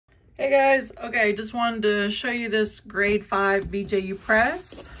Hey guys, okay, just wanted to show you this grade 5 Bju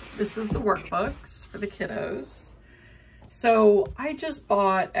Press. This is the workbooks for the kiddos. So I just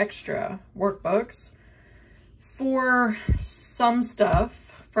bought extra workbooks for some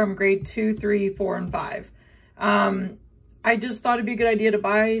stuff from grade 2, 3, 4, and 5. I just thought it'd be a good idea to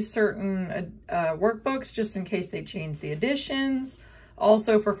buy certain workbooks just in case they change the editions.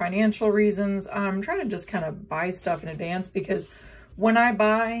 Also for financial reasons, I'm trying to just kind of buy stuff in advance because when I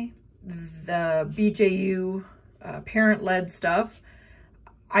buy the BJU parent-led stuff,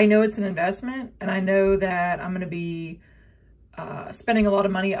 I know it's an investment and I know that I'm going to be spending a lot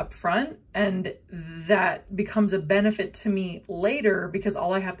of money up front, and that becomes a benefit to me later because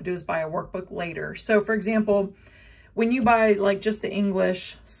all I have to do is buy a workbook later. So for example, when you buy like just the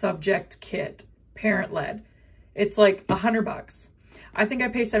English subject kit parent-led, it's like $100. I think I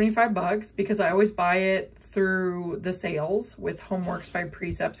pay 75 bucks because I always buy it through the sales with Homeworks by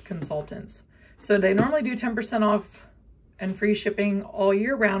Precepts Consultants. So they normally do 10% off and free shipping all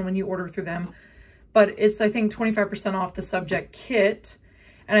year round when you order through them. But it's, I think, 25% off the subject kit.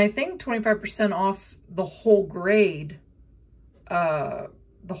 And I think 25% off the whole grade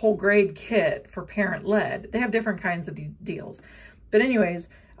kit for parent-led. They have different kinds of deals. But anyways,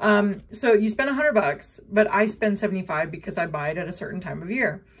 so you spend $100, but I spend 75 because I buy it at a certain time of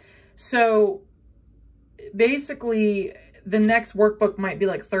year. So basically the next workbook might be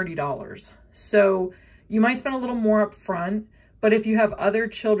like $30. So you might spend a little more up front, but if you have other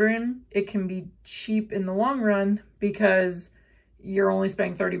children, it can be cheap in the long run because you're only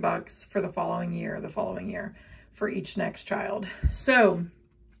spending 30 bucks for the following year for each next child. So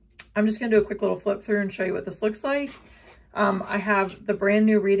I'm just gonna do a quick little flip through and show you what this looks like. I have the brand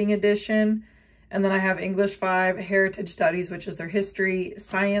new reading edition, and then I have English 5, Heritage Studies, which is their history,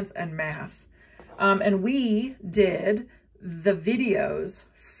 science, and math. And we did the videos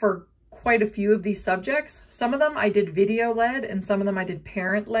for quite a few of these subjects. Some of them I did video-led, and some of them I did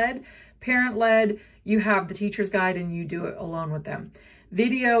parent-led. Parent-led, you have the teacher's guide and you do it alone with them.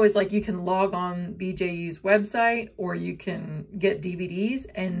 Video is like you can log on BJU's website, or you can get DVDs,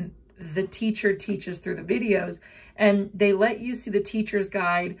 and the teacher teaches through the videos, and they let you see the teacher's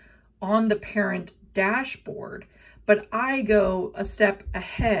guide on the parent dashboard. But I go a step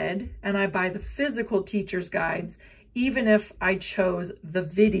ahead and I buy the physical teacher's guides, even if I chose the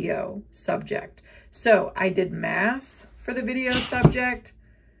video subject. So I did math for the video subject.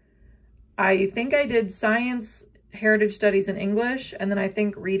 I think I did science, heritage studies, and English. And then I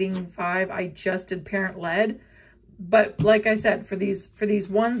think reading 5, I just did parent-led. But like I said, for these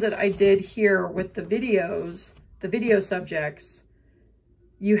ones that I did here with the videos, the video subjects,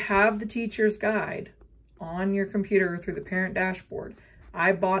 you have the teacher's guide on your computer through the parent dashboard.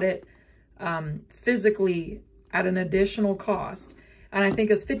 I bought it physically at an additional cost, and I think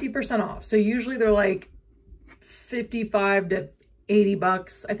it's 50% off. So usually they're like 55 to 80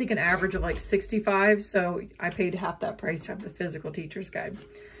 bucks. I think an average of like 65. So I paid half that price to have the physical teacher's guide.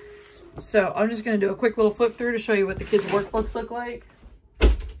 So I'm just going to do a quick little flip through to show you what the kids' workbooks look like.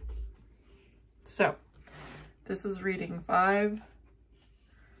 So this is reading 5.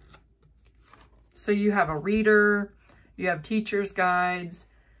 So you have a reader, you have teacher's guides,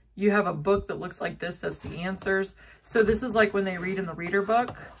 you have a book that looks like this, that's the answers. So this is like when they read in the reader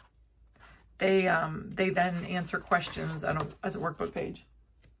book, they then answer questions as a workbook page.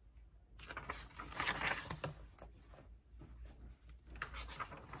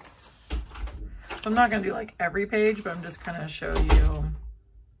 So I'm not going to do like every page, but I'm just going to show you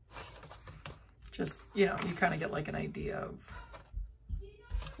just, you know, you kind of get like an idea of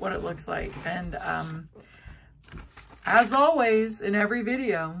what it looks like. And as always in every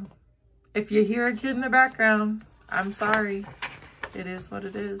video, if you hear a kid in the background, I'm sorry. It is what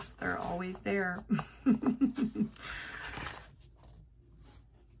it is. They're always there.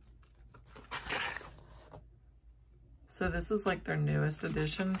 So this is like their newest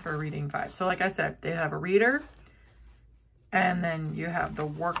edition for reading 5. So like I said, they have a reader, and then you have the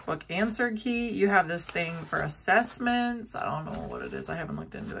workbook answer key. You have this thing for assessments. I don't know what it is. I haven't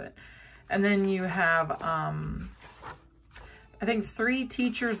looked into it. And then you have, I think 3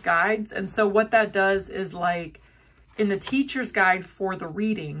 teacher's guides. And so what that does is, like in the teacher's guide for the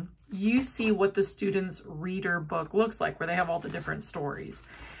reading, you see what the student's reader book looks like, where they have all the different stories.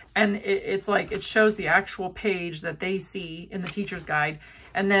 And it's like, it shows the actual page that they see in the teacher's guide.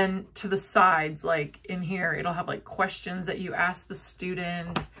 And then to the sides, like in here, it'll have like questions that you ask the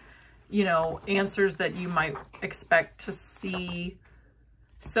student, you know, answers that you might expect to see.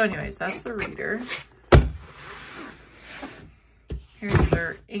 So anyways, that's the reader. Here's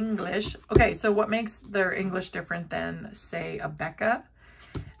their English. Okay, so what makes their English different than, say, a Becca?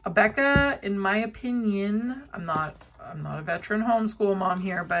 Abeka, in my opinion, I'm not a veteran homeschool mom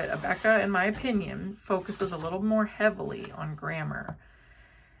here, but Abeka, in my opinion, focuses a little more heavily on grammar,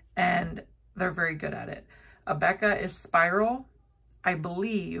 and they're very good at it. Abeka is spiral. I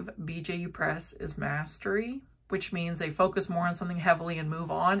believe Bju Press is mastery, which means they focus more on something heavily and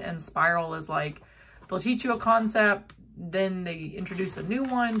move on, and spiral is like, they'll teach you a concept, then they introduce a new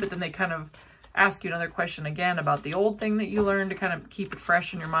one, but then they kind of ask you another question again about the old thing that you learned to kind of keep it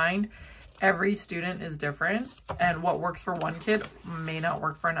fresh in your mind. Every student is different, and what works for one kid may not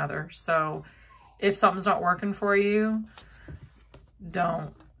work for another. So if something's not working for you,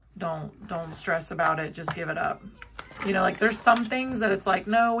 don't stress about it. Just give it up. You know, like there's some things that it's like,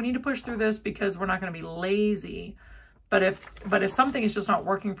 no, we need to push through this because we're not going to be lazy. But if something is just not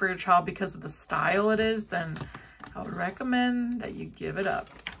working for your child because of the style it is, then I would recommend that you give it up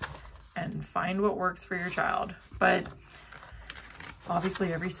and find what works for your child. But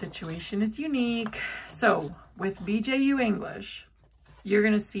obviously every situation is unique. So with BJU English, you're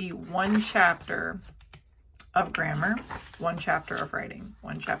going to see one chapter of grammar, one chapter of writing,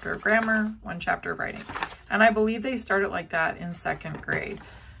 one chapter of grammar, one chapter of writing. And I believe they started like that in 2nd grade.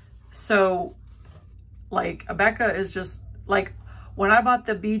 So like Abeka is just like, when I bought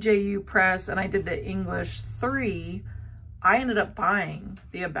the Bju Press and I did the English 3, I ended up buying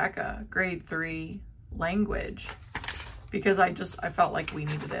the Abeka grade 3 language because I felt like we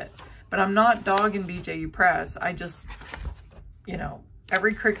needed it. But I'm not dogging Bju Press. I just, you know,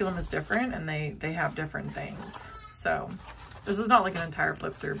 every curriculum is different and they have different things. So this is not like an entire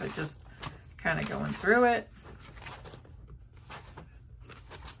flip through, but just kind of going through it.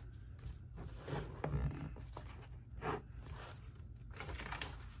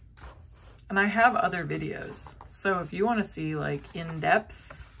 And I have other videos. So if you want to see like in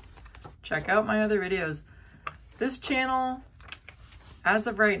depth, check out my other videos. This channel, as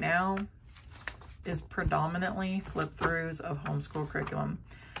of right now, is predominantly flip throughs of homeschool curriculum.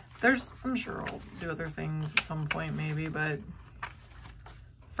 I'm sure I'll do other things at some point maybe, but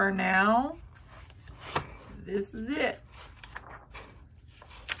for now, this is it.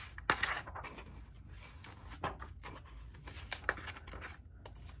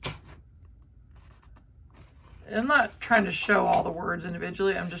 I'm not trying to show all the words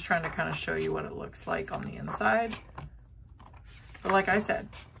individually. I'm just trying to kind of show you what it looks like on the inside. But like I said,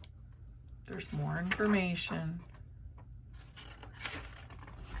 there's more information.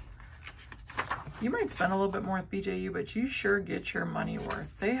 You might spend a little bit more with BJU, but you sure get your money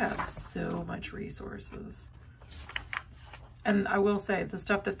worth. They have so much resources. And I will say, the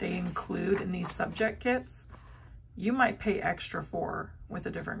stuff that they include in these subject kits, you might pay extra for with a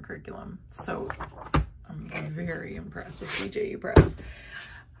different curriculum. So I'm very impressed with Bju Press.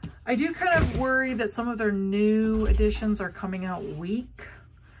 I do kind of worry that some of their new editions are coming out weak.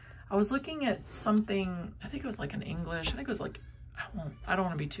 I was looking at something, I think it was like an English, I think it was like, I don't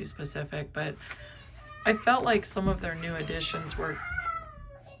want to be too specific, but I felt like some of their new editions were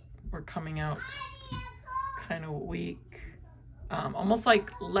coming out kind of weak. Almost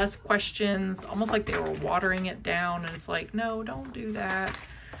like less questions, almost like they were watering it down, and it's like, no, don't do that.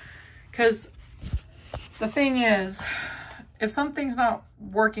 Because the thing is, if something's not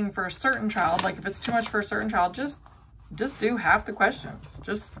working for a certain child, like if it's too much for a certain child, just do half the questions.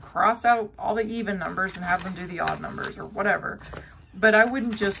 Just cross out all the even numbers and have them do the odd numbers or whatever. But I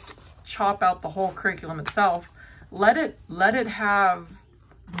wouldn't just chop out the whole curriculum itself. Let it have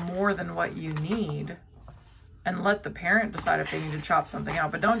more than what you need, and let the parent decide if they need to chop something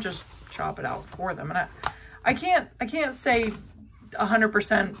out, but don't just chop it out for them. And I can't say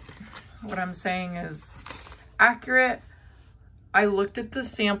 100% what I'm saying is accurate. I looked at the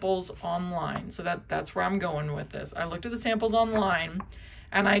samples online, so that's where I'm going with this. I looked at the samples online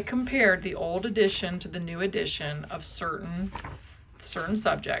and I compared the old edition to the new edition of certain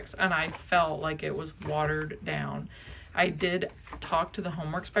subjects, and I felt like it was watered down. I did talk to the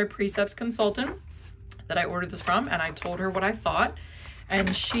Homeworks by Precepts consultant that I ordered this from, and I told her what I thought,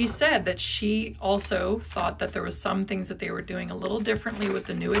 and she said that she also thought that there was some things that they were doing a little differently with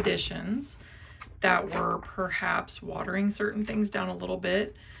the new editions that were perhaps watering certain things down a little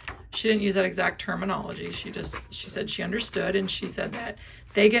bit. She didn't use that exact terminology. She said she understood, and she said that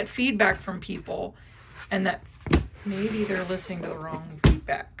they get feedback from people and that maybe they're listening to the wrong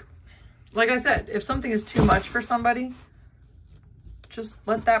feedback. Like I said, if something is too much for somebody, just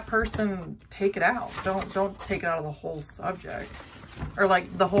let that person take it out. Don't take it out of the whole subject, or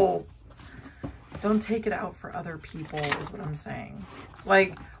like the whole, don't take it out for other people is what I'm saying.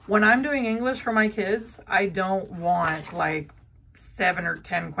 Like when I'm doing English for my kids, I don't want like 7 or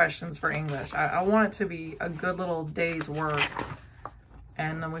 10 questions for English. I want it to be a good little day's work.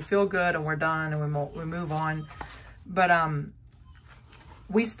 and then we feel good and we're done and we move on. But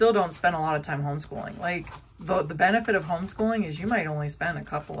we still don't spend a lot of time homeschooling. Like the benefit of homeschooling is you might only spend a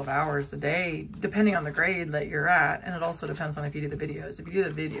couple of hours a day, depending on the grade that you're at. And it also depends on if you do the videos. If you do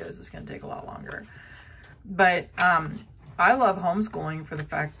the videos, it's going to take a lot longer. But I love homeschooling for the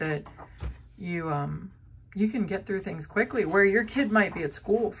fact that you can get through things quickly, where your kid might be at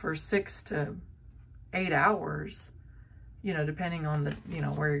school for 6 to 8 hours, you know, depending on the, you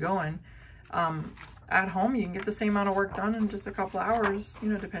know, where you're going. At home, you can get the same amount of work done in just a couple hours, you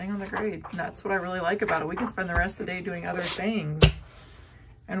know, depending on the grade. And that's what I really like about it. We can spend the rest of the day doing other things,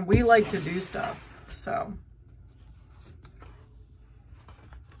 and we like to do stuff. So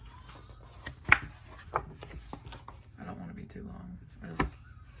I don't want to be too long. There's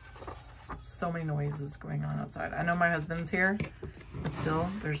so many noises going on outside. I know my husband's here, but still,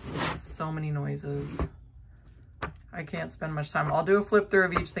 there's so many noises. I can't spend much time. I'll do a flip through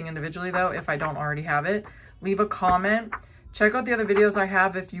of each thing individually though, if I don't already have it. Leave a comment. Check out the other videos I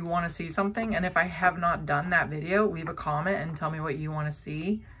have if you want to see something. And if I have not done that video, leave a comment and tell me what you want to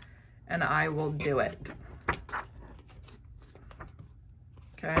see, and I will do it.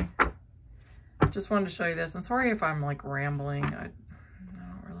 Okay. Just wanted to show you this. And sorry if I'm like rambling. I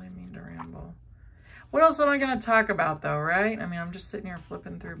don't really mean to ramble. What else am I going to talk about though, right? I mean, I'm just sitting here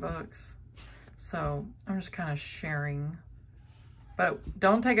flipping through books. So I'm just kind of sharing, but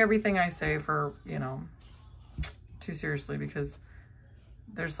don't take everything I say for, you know, too seriously, because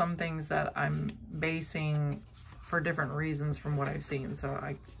there's some things that I'm basing for different reasons from what I've seen. So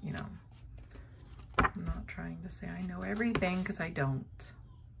you know, I'm not trying to say I know everything, because I don't.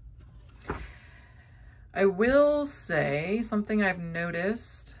 I will say something I've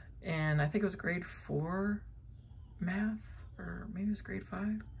noticed in, I think it was grade 4 math, or maybe it was grade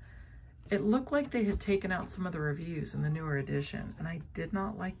 5. It looked like they had taken out some of the reviews in the newer edition, and I did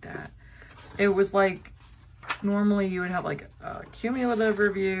not like that. It was like, normally you would have like a cumulative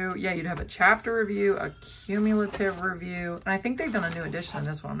review. Yeah, you'd have a chapter review, a cumulative review. And I think they've done a new edition in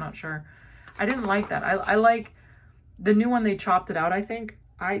this one. I'm not sure. I didn't like that. I like the new one. They chopped it out, I think.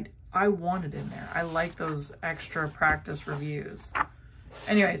 I want it in there. I like those extra practice reviews.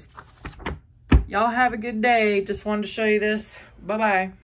 Anyways, y'all have a good day. Just wanted to show you this. Bye-bye.